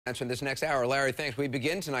In this next hour, Larry, thanks. We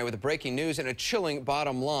begin tonight with breaking news and a chilling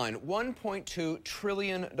bottom line. $1.2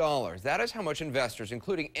 trillion. That is how much investors,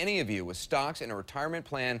 including any of you with stocks in a retirement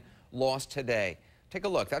plan, lost today. Take a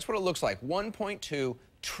look. That's what it looks like. $1.2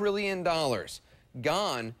 trillion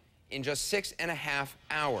gone in just 6.5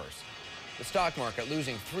 hours. The stock market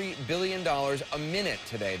losing $3 billion a minute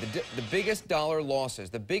today. The biggest dollar losses,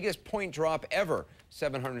 the biggest point drop ever,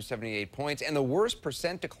 778 points, and the worst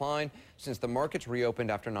percent decline since the markets reopened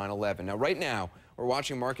after 9/11. Now, right now, we're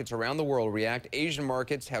watching markets around the world react. Asian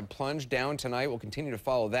markets have plunged down tonight. We'll continue to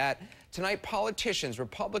follow that. Tonight, politicians,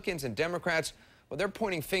 Republicans and Democrats, well, they're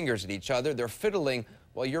pointing fingers at each other. They're fiddling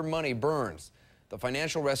while your money burns. The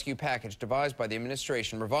financial rescue package devised by the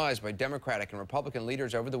administration, revised by Democratic and Republican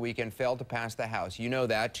leaders over the weekend, failed to pass the House. You know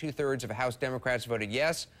that. 2/3 of House Democrats voted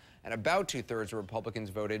yes, and about 2/3 of Republicans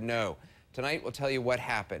voted no. Tonight, we'll tell you what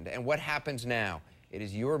happened and what happens now. It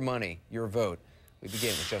is your money, your vote. We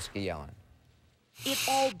begin with Jessica Yellen. It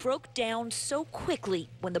all broke down so quickly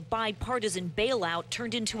when the bipartisan bailout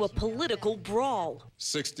turned into a political brawl.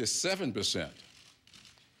 67%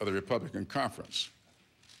 of the Republican conference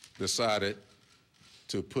decided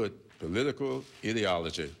to put political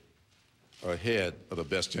ideology ahead of the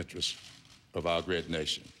best interests of our great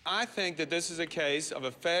nation. I think that this is a case of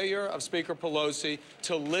a failure of Speaker Pelosi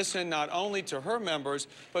to listen not only to her members,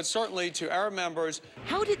 but certainly to our members.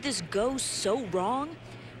 How did this go so wrong?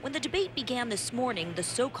 When the debate began this morning, the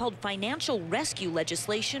so-called financial rescue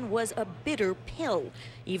legislation was a bitter pill.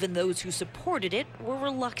 Even those who supported it were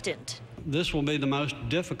reluctant. This will be the most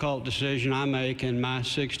difficult decision I make in my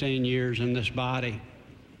 16 years in this body.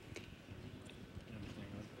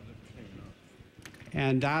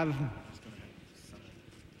 And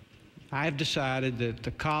I've decided that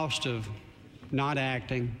the cost of not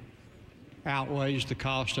acting outweighs the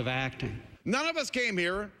cost of acting. None of us came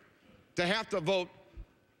here to have to vote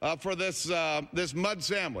for this mud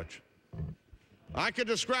sandwich. I could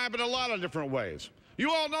describe it a lot of different ways.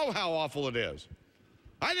 You all know how awful it is.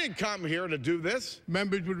 I didn't come here to do this.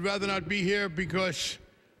 Members would rather not be here because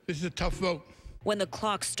this is a tough vote. When the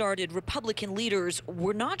clock started, Republican leaders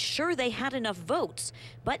were not sure they had enough votes,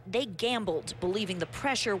 but they gambled, believing the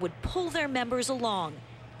pressure would pull their members along.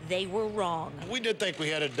 They were wrong. We did think we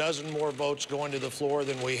had a dozen more votes going to the floor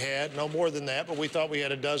than we had. No more than that, but we thought we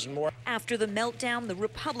had a dozen more. After the meltdown, the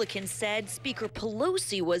Republicans said Speaker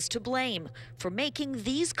Pelosi was to blame for making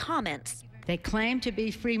these comments. They claim to be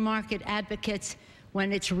free market advocates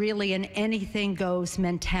when it's really an anything goes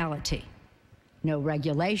mentality. No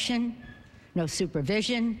regulation, no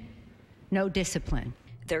supervision, no discipline.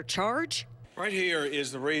 Their charge? Right here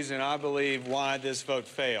is the reason I believe why this vote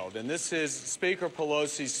failed. And this is Speaker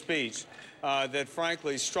Pelosi's speech that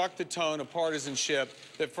frankly struck the tone of partisanship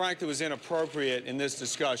that frankly was inappropriate in this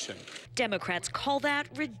discussion. Democrats call that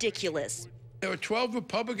ridiculous. There were 12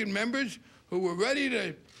 Republican members who were ready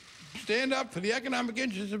to stand up for the economic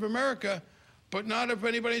interests of America, but not if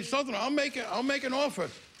anybody insulted them. I'll make an offer.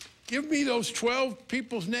 Give me those 12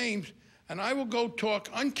 people's names, and I will go talk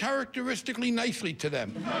uncharacteristically nicely to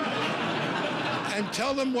them. And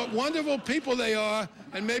tell them what wonderful people they are,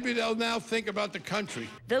 and maybe they'll now think about the country.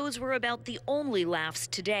 Those were about the only laughs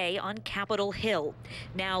today on Capitol Hill.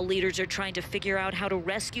 Now leaders are trying to figure out how to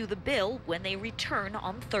rescue the bill when they return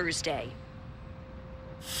on Thursday.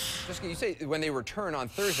 Jessica, you say when they return on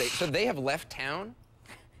Thursday, so they have left town?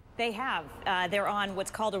 They have. They're on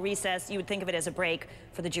what's called a recess. You would think of it as a break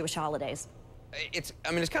for the Jewish holidays. It's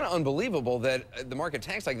kind of unbelievable that the market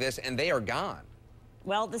tanks like this and they are gone.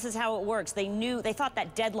 Well, this is how it works. They thought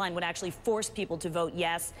that deadline would actually force people to vote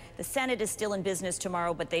yes. The Senate is still in business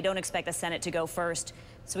tomorrow, but they don't expect the Senate to go first.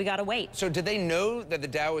 So we got to wait. So did they know that the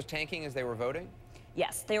Dow was tanking as they were voting?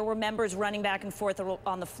 Yes, there were members running back and forth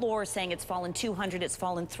on the floor saying it's fallen 200, it's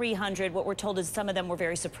fallen 300. What we're told is some of them were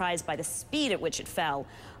very surprised by the speed at which it fell.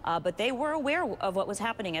 But they were aware of what was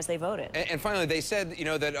happening as they voted. And finally, they said, you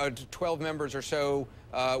know, that 12 members or so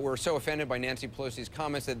were so offended by Nancy Pelosi's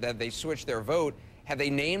comments that they switched their vote. Have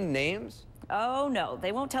they named names? Oh, no,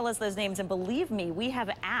 they won't tell us those names. And believe me, we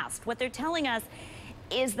have asked. What they're telling us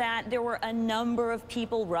is that there were a number of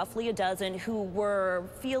people, roughly a dozen, who were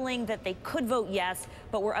feeling that they could vote yes,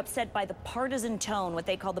 but were upset by the partisan tone, what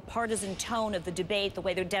they call the partisan tone of the debate, the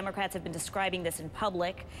way the Democrats have been describing this in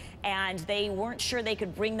public, and they weren't sure they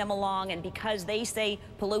could bring them along, and because they say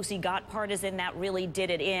Pelosi got partisan, that really did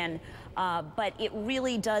it in. But it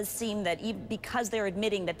really does seem that even because they're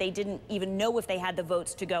admitting that they didn't even know if they had the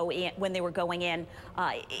votes to go in when they were going in,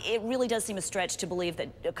 it really does seem a stretch to believe that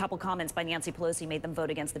a couple comments by Nancy Pelosi made them vote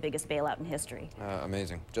against the biggest bailout in history.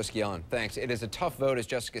 Amazing. Jessica Yellen, thanks. It is a tough vote, as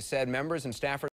Jessica said. Members and staffers